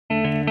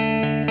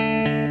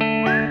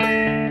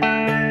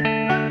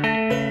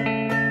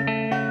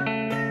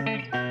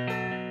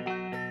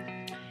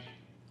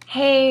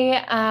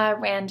Hey,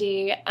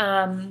 Randy.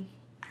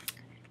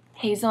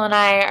 Hazel and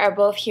I are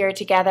both here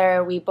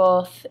together. We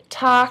both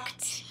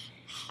talked.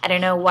 I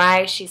don't know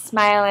why she's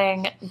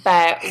smiling,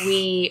 but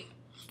we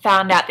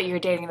found out that you're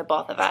dating the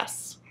both of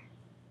us.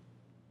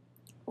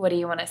 What do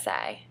you want to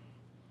say?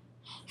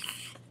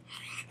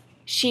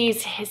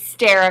 She's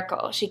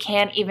hysterical. She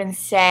can't even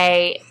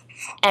say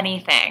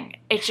anything.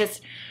 It's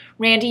just,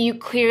 Randy, you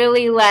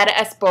clearly led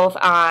us both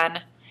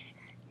on,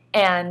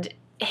 and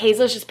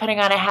Hazel's just putting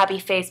on a happy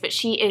face, but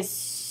she is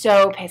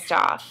so pissed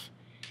off.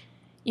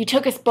 You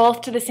took us both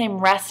to the same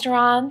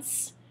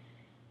restaurants,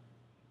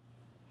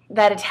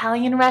 that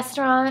Italian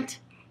restaurant.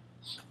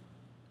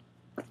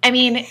 I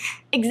mean,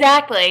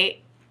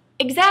 exactly.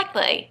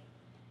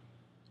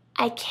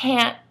 I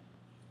can't.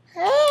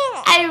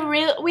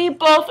 We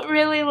both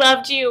really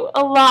loved you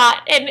a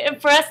lot, and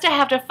for us to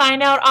have to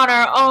find out on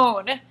our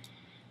own.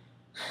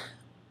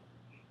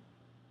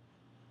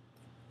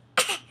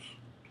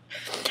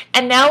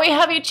 And now we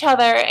have each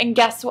other, and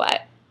guess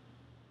what?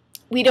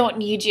 We don't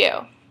need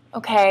you,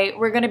 okay?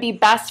 We're going to be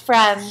best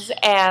friends,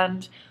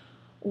 and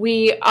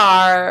we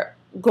are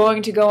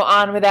going to go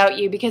on without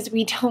you because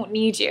we don't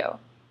need you.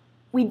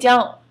 We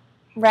don't,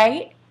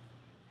 right?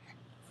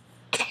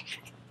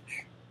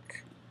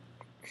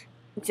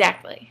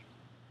 Exactly.